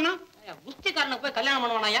பயில்வான் குப்பண்ணா குஸ்திக்காரனுக்கு போய் கல்யாணம்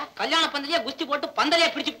பண்ணுவானாயா? கல்யாண பந்தலையே குஸ்தி போட்டு பந்தலையே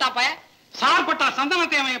பிடிச்சுட்டாப்பாய. சார்பட்டா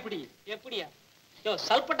சந்தனத்தை அவன் எப்படியா? யோ,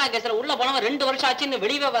 சல்பட்டா கேஸ்ல உள்ள போனவன் 2 வருஷம் ஆச்சு, இன்னும்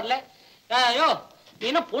வெளியவே வரல. யோ, நீ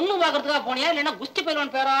என்ன பொண்ணு பாக்குறதுக்காக போனியா இல்லைன்னா குஸ்தி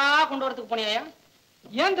பயில்வான் பேரா கொண்டு வரதுக்கு போனியா?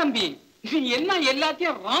 ஏன் தம்பி நீ என்ன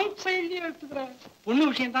எல்லாத்தையும் ராங் சைட்லயே எடுத்துக்கிற? பொண்ணு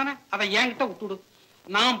விஷயம் தானே, அதை என்கிட்ட விட்டுடு.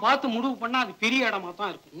 நான் பார்த்து முடிவு பண்ணா அது பெரிய இடமா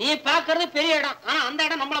தான் இருக்கும். நீ பாக்குறது பெரிய இடம், ஆனா அந்த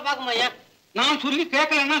இடம் நம்மள பாக்குமாயா? நான் சொல்லி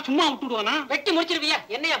கேட்கலன்னா சும்மா விட்டுடுவானா? வெட்டி முடிச்சிருவியா?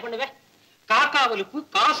 என்னையா பண்ணுவேன்? காக்காவலுக்கு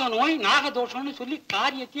காச நோய் நாகதோஷம்னு சொல்லி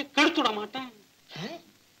காரியத்தையே கெடுத்துட மாட்டேன்.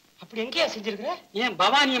 அப்படி எங்கேயா செஞ்சிருக்கிற? ஏன்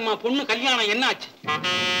பவானி அம்மா பொண்ணு கல்யாணம் என்னாச்சு?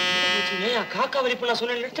 காக்கா வலிப்பு நான்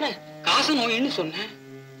சொன்ன நிறுத்தினேன். காச நோயின்னு சொன்னேன்.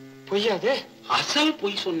 பொய்யாது? அசல்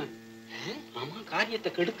பொய் சொன்னேன். ஆமா,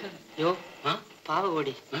 காரியத்தை கெடுக்க. யோ,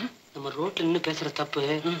 பாவகோடி, நம்ம ரோட்ல நின்னு பேசுற தப்பு.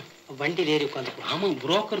 வண்டியில ஏறி உட்காந்து. ஆமா,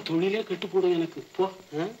 புரோக்கர் தொழிலே கெட்டு போடும் எனக்கு. போ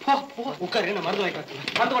போ போ, உட்காரு, நான் மருந்து வாங்கிட்டு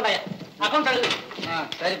வரேன். மருந்து கொண்டாயா? அக்கௌண்ட் அழுது.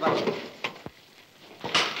 சரிப்பா.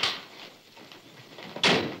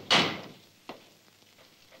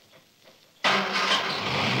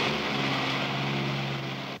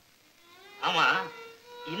 ஆமா,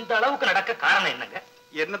 இந்த அளவுக்கு நடக்க காரணம் என்னங்க?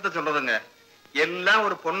 என்னத்த சொல்றதுங்க, எல்லாம்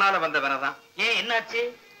ஒரு பொண்ணால வந்த வினதான். ஏன், என்னாச்சு?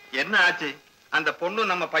 என்ன ஆச்சு? அந்த பொண்ணு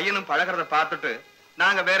நம்ம பையனும் பழகிறத பார்த்துட்டு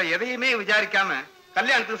நாங்க வேற எதையுமே விசாரிக்காம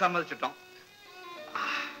கல்யாணத்துக்கு சம்மதிச்சிட்டோம்.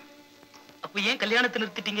 அப்ப ஏன் கல்யாணத்தை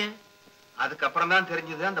நிறுத்திட்டீங்க? அதுக்கப்புறம் தான்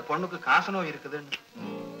தெரிஞ்சது அந்த பொண்ணுக்கு காச நோய் இருக்குதுன்னு.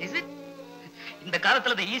 இந்த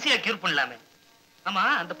காலத்துல அதை ஈஸியா கியூர் பண்ணலாமே. ஆமா,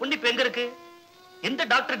 அந்த பொண்ணு இப்ப எங்க இருக்கு? எந்த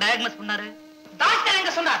டாக்டர் டயக்னோஸ் பண்ணாரு? டாக்டர்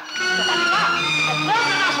எங்க சொன்னார்?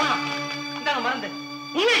 இந்தாங்க மருந்து.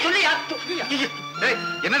 உண்மையை சொல்லியா?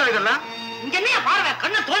 என்னடா இதெல்லாம்? இங்க என்னையா பார்வை?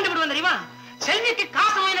 கண்ணை தோண்டி விடுவேன் தெரியுமா? செல்விக்கு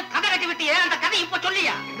காசு நோயில கதை கட்டி விட்டியே, அந்த கதை இப்ப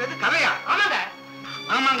சொல்லியா? இது கதையா? ஆமாங்க.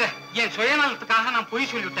 ஆமாங்க, என் சுயநலத்துக்காக நான்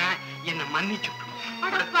பொய் சொல்லிவிட்டேன். என்ன மன்னிச்சு.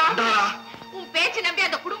 உன் பேச்சு நம்பி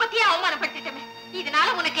அந்த குடும்பத்தையே அவமானப்படுத்திட்டமே, இதனால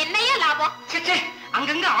உனக்கு என்னையா லாபம்?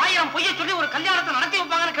 அங்கங்க 1000 பொய்ய சொல்லி ஒரு கல்யாணத்தை நடத்தி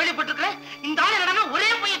வைப்பாங்கன்னு கேள்விப்பட்டிருக்கிறேன். இந்த ஆள் என்னன்னா ஒரே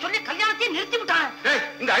பொய்ய சொல்லி கல்யாணத்தையே நிறுத்தி விட்டாங்க.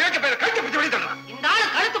 இந்த அயோக்கிய பேரை கழுத்து பிடிச்சு வெளியே தரலாம். இந்த ஆளு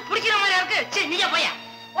கழுத்து பிடிக்கிற மாதிரி இருக்கு. சரி, நீங்க போயா?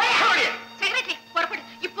 செக்ரட்டரி புறப்படு,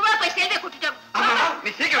 இப்பவே போய் செல்வியை கூட்டிட்டு வா.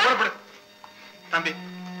 நீ சீக்கிரம் புறப்படு. தம்பி,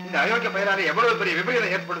 இந்த அயோக்கிய பெயரால எவ்வளவு பெரிய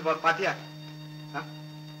விபரீதம் ஏற்படுது பாத்தியா?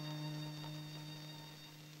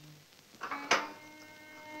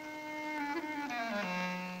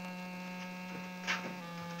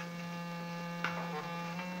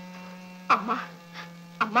 அம்மா,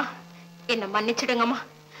 அம்மா, என்ன மன்னிச்சிடுங்கம்மா.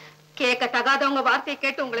 கேட்க தகாதவங்க வார்த்தையை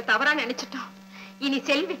கேட்டு உங்களை தவறா நினைச்சிட்டோம். இனி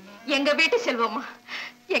செல்வி எங்க வீட்டு செல்வம்மா.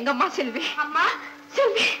 எங்கம்மா செல்வி? அம்மா,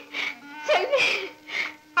 செல்வி, செல்வி.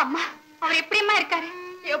 அம்மா, அவர் எப்படிம்மா இருக்காரு?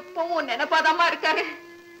 எப்பவும் நினைப்பாதாம்மா இருக்காரு.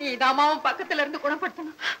 நீதாம்மா அவன் பக்கத்துல இருந்து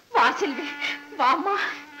குணப்படுத்தணும். வா செல்வி, வாம்மா.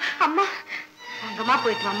 அம்மா, அங்கம்மா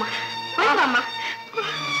போயிட்டு வாம்மா. போயிட்டு வாம்மா.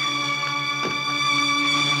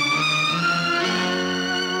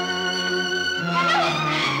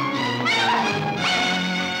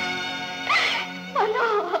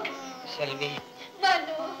 செல்வி,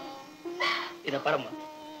 இத பாருமா,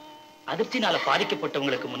 அதிர்ச்சினால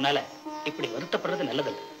பாதிக்கப்பட்டவங்களுக்கு முன்னால இப்படி வருத்தப்படுறது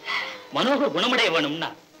நல்லது. மனோகர் குணமடைய வேணும்னா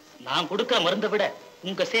நான் கொடுக்கிற மருந்தை விட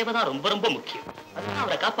உங்க சேவை தான் ரொம்ப ரொம்ப முக்கியம். அதுதான்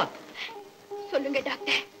அவரை காப்பாத்து. சொல்லுங்க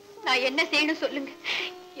டாக்டர், நான் என்ன செய்யணும் சொல்லுங்க.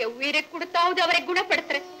 என் உயிரை கொடுத்தாவது அவரை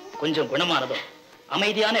குணப்படுத்துறேன். கொஞ்சம் குணமானதும்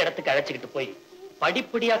அமைதியான இடத்துக்கு அழைச்சிக்கிட்டு போய்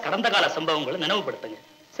படிப்படியா கடந்த கால சம்பவங்களை நினைவுபடுத்துங்க.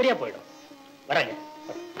 சரியா போயிடும். வரங்க.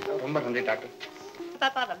 ரொம்ப நன்றி டாக்டர்.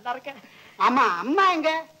 நல்லா இருக்கேன். ஆமா, அம்மா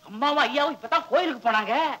எங்க? அம்மாவும் ஐயாவும் இப்பதான் கோயிலுக்கு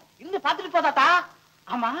போனாங்க. இன்னும் பாத்துட்டு போதாத்தா.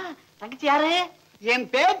 ஆமா, தங்கச்சி யாரு? என்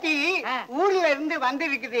பேத்தி ஊர்ல இருந்து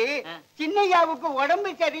வந்திருக்குது. சின்னையாவுக்கு உடம்பு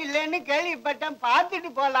சரியில்லைன்னு கேள்விப்பட்டேன், பார்த்துட்டு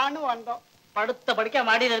போலான்னு வந்தோம். படுத்த படிக்க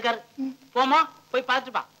மாடியில இருக்காரு. போமா, போய்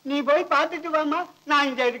பாத்துப்பா. நீ போய் பார்த்துட்டு வாமா, நான்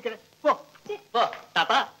இங்க இருக்கிறேன். போ போ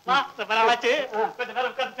தாத்தா. வா, கொஞ்ச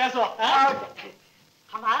நேரம் உட்கார்ந்து பேசுவோம்.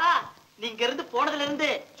 ஆமா, நீங்க இருந்து போனதுல இருந்து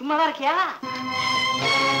சும்மாதான் இருக்கியா?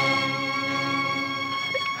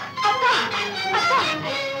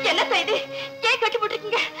 என்ன செய்து ஏன் கட்டி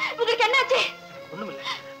போட்டிருக்கீங்க? உங்களுக்கு என்னாச்சு? ஒண்ணுமில்ல,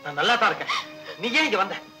 நான் நல்லா தான் இருக்கேன். நீ ஏன் இங்க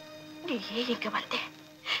வந்த? நீ ஏன் இங்க வந்த?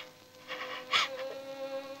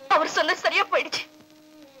 அவர் சொன்ன சரியா போயிடுச்சு.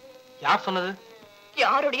 யார் சொன்னது?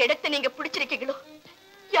 யாருடைய இடத்தை நீங்க பிடிச்சிருக்கீங்களோ,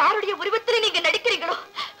 யாருடைய உருவத்தில் நீங்க நடிக்கிறீங்களோ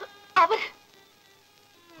அவர்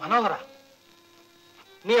மனோகரா.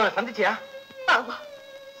 நீ அவரை சந்திச்சியா? ஆமா,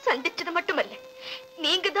 சந்திச்சது மட்டுமல்ல,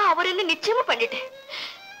 நீங்க தான் அவருன்னு நிச்சயமா பண்ணிட்டேன்.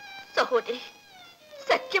 சகோதரி,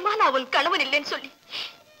 சத்தியமா நான் உன் கணவன் இல்லைன்னு சொல்லி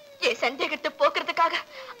என் சந்தேகத்தை போக்குறதுக்காக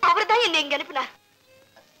அவர் தான் என்னை இங்க அனுப்பினார்.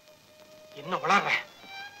 என்ன வளர்ற?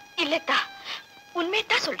 இல்லத்தா,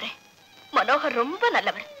 உண்மையத்தான் சொல்றேன். மனோகர் ரொம்ப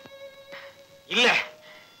நல்லவர். இல்ல,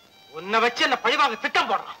 உன்னை வச்சு என்ன பழிவாங்க திட்டம்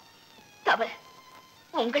போடுறான். தவறு.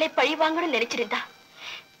 உங்களை பழி வாங்கணும்னு நினைச்சிருந்தா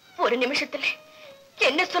ஒரு நிமிஷத்துல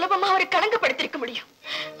என்ன சுலபமா அவரை களங்கப்படுத்திருக்க முடியும்.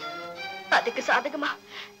 அதுக்கு சாதகமா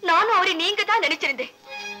நானும் அவரை நீங்க தான் நினைச்சிருந்தேன்.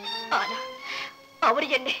 ஆனா அவர்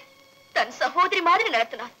என்னை தன் சகோதரி மாதிரி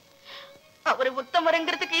நடத்தினார். அவரு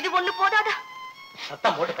உத்தமரங்கிறதுக்கு இது ஒண்ணு போதாதா?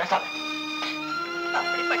 சத்தம் போட்டு பேசாத.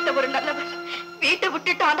 அப்படிப்பட்ட ஒரு நல்லவர் வீட்டை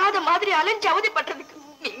விட்டுட்டு அனாத மாதிரி அலைஞ்சு அவதிப்பட்டதுக்கு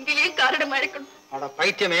நீங்களே காரணமா இருக்கணும். அவட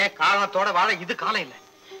பைத்தியமே, காரணத்தோட வாழ இது காலம் இல்ல.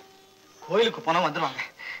 கோயிலுக்கு போனா வந்துருவாங்க.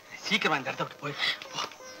 சீக்கிரமா இந்த இடத்த விட்டு போய்.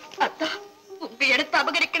 அத்தா, உங்க இடத்தை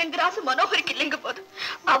அபகரிக்கணுங்கிற ஆசை மனோகருக்கு இல்லைங்க போது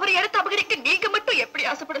அவர் இடத்தை அபகரிக்க நீங்க மட்டும் எப்படி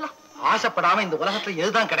ஆசைப்படலாம்? ஆசைப்படாம இந்த உலகத்துல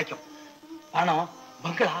எதுதான் கிடைக்கும்? பணம்,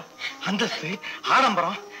 பங்களா, அந்தஸ்து,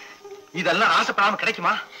 ஆடம்பரம், இதெல்லாம் ஆசைப்படாம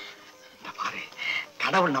கிடைக்குமா? இந்த பாரு,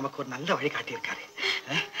 கடவுள் நமக்கு ஒரு நல்ல வழி காட்டியிருக்காரு.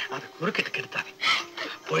 அது குறுக்கிட்டு கெடுத்தாரு.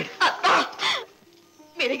 போயிடு.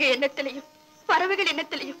 மிருக எண்ணத்திலையும் பறவைகள்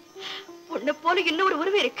எண்ணத்திலையும் உன்னை போல இன்னொரு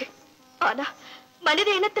உருவம் இருக்கு. ஆனா மனித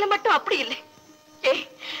எண்ணத்துல மட்டும் அப்படி இல்லை.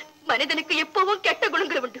 மனிதனுக்கு எப்பவும் கெட்ட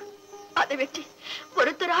குணங்கள் உண்டு. அதை வச்சு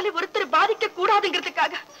ஒருத்தரால ஒருத்தர் பாதிக்க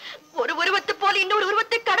கூடாதுங்கிறதுக்காக ஒரு உருவத்தை போல இன்னொரு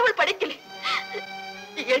உருவத்தை கடவுள் படைக்கல.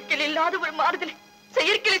 இயற்கையில் இல்லாத ஒரு மாறுதலை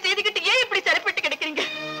செயற்கையில செய்துகிட்டு ஏன் இப்படி சிறப்பிட்டு கிடைக்கிறீங்க?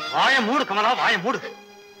 வாய மூடு கமலா, வாய மூடு.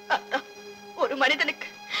 ஒரு மனிதனுக்கு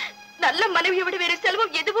நல்ல மனைவியை விட வேற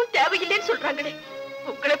செல்வம் எதுவும் தேவையில்லைன்னு சொல்றாங்களே,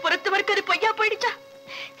 உங்களை பொறுத்தவரைக்கும் அது பொய்யா போயிடுச்சா?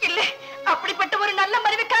 இல்ல, அப்படிப்பட்ட ஒரு நல்ல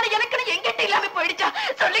மனைவிக்கான இலக்கணம் எங்கிட்ட இல்லாம போயிடுச்சா?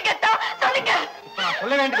 சொல்லுங்க சொல்லுங்க. இப்ப நான்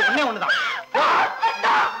சொல்ல வேண்டியது ஒண்ணே ஒண்ணுதான்.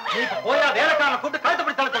 நீ போயா வேலைக்காரனை கூப்பிட்டு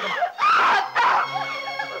கழுத்தப்படி தலை சொல்லுமா?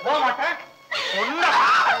 போக மாட்டேன். அண்ணா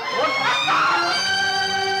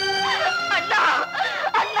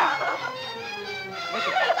அண்ணா,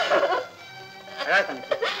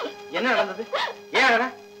 என்ன நடந்தது? ஏன்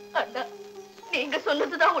அண்ணா, நீங்க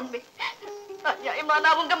சொன்னதுதான் உண்மை. நியாயமா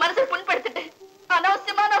நான் உங்க மனசை புண்படுத்திட்டேன்.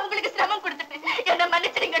 அனாவசியமா நான் உங்களுக்கு சிரமம் கொடுத்துட்டேன். என்ன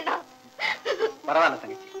மன்னிச்சிடுங்கண்ணா. பரவாயில்ல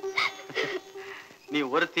தங்கச்சி, நீ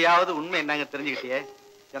ஒருத்தியாவது உண்மை என்னங்க தெரிஞ்சுக்கிட்டியே,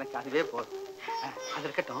 எனக்கு அதுவே போதும். அது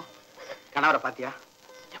இருக்கட்டும், கணவரை பாத்தியா?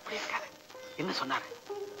 எப்படி இருக்காரு? என்ன சொன்னாரு?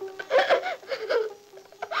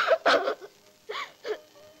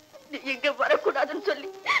 நீ இங்க வரக்கூடாதுன்னு சொல்லி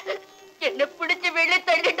என்ன பிடிச்சு வெளியே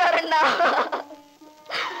தள்ளிட்டாரண்ணா.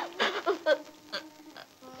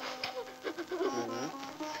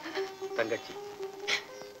 தங்கச்சி,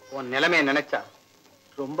 உன் நிலைமையை நினைச்சா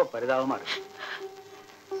ரொம்ப பரிதாபமா இருக்கு.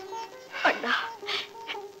 அண்ணா,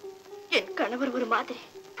 என் கணவர் ஒரு மாதிரி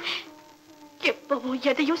எப்பவும்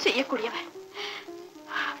எதையும் செய்யக்கூடியவர்.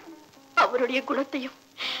 அவருடைய குணத்தையும்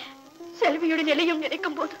செல்வியுடைய நிலையும்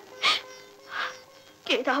நினைக்கும் போது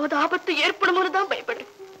ஏதாவது ஆபத்து ஏற்படுமோன்னு தான்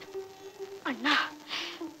பயப்படுறேன். அண்ணா,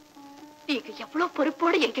 நீங்க எவ்வளவு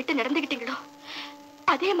பொறுப்போடு என்கிட்ட நடந்துகிட்டீங்களோ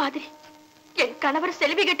அதே மாதிரி என் கணவர்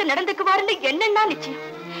செல்வி கிட்ட நடந்துக்குவாருன்னு என்னன்னா நிச்சயம்.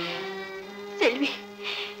 செல்வி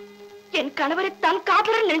என் கணவரை தன்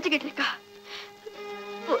காதலர் நினைச்சுக்கிட்டு இருக்கா.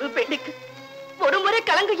 ஒரு பெண்ணுக்கு ஒரு முறை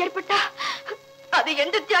கலங்கு ஏற்பட்டா அது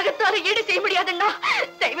எந்த தியாகத்தாலும் ஈடு செய்ய முடியாதுன்னா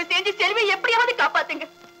தயவு செஞ்சு செல்வி எப்படியாவது காப்பாத்துங்க.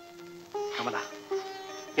 கமலா,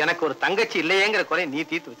 எனக்கு ஒரு தங்கச்சி இல்லையேங்கிற குறை நீ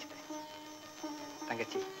தீர்த்து வச்சுட்ட.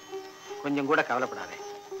 தங்கச்சி, கொஞ்சம் கூட கவலைப்படாதே.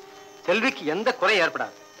 செல்விக்கு எந்த குறை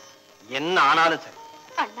ஏற்படாது. என்ன ஆனாலும் சரி.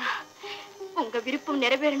 அண்ணா, உங்க விருப்பம்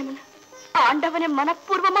நிறைவேறணும்னு ஆண்டவனை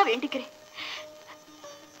மனப்பூர்வமா வேண்டிக்கிறேன்.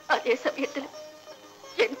 அதே சமயத்துல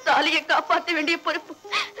என் தாலியை காப்பாற்ற வேண்டிய பொறுப்பு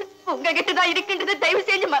உங்ககிட்டதான் இருக்கின்றது. தயவு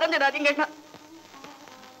செஞ்சு மறந்துடாதீங்கண்ணா.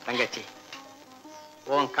 தங்கச்சி,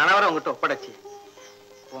 உன் கணவரை உங்ககிட்ட ஒப்படைச்சி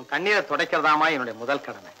உன் கண்ணீரை துடைக்கிறதாமா என்னுடைய முதல்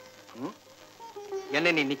கடமை.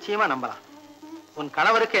 என்னை நீ நிச்சயமா நம்பலாம். உன்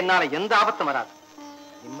கணவருக்கு என்னால எந்த ஆபத்தும் வராது.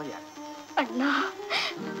 நிம்மதியா அண்ணா.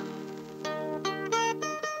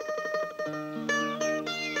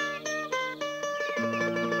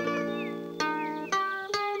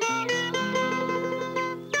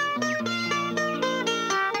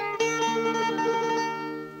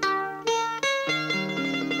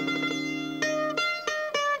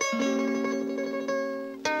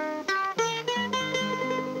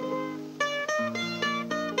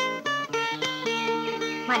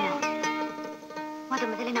 மனோ,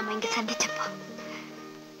 முதல்ல நம்ம இங்க சந்திச்சப்போ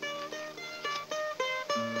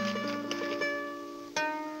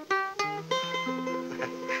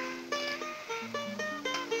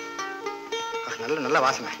நல்ல நல்ல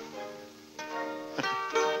வாசனை.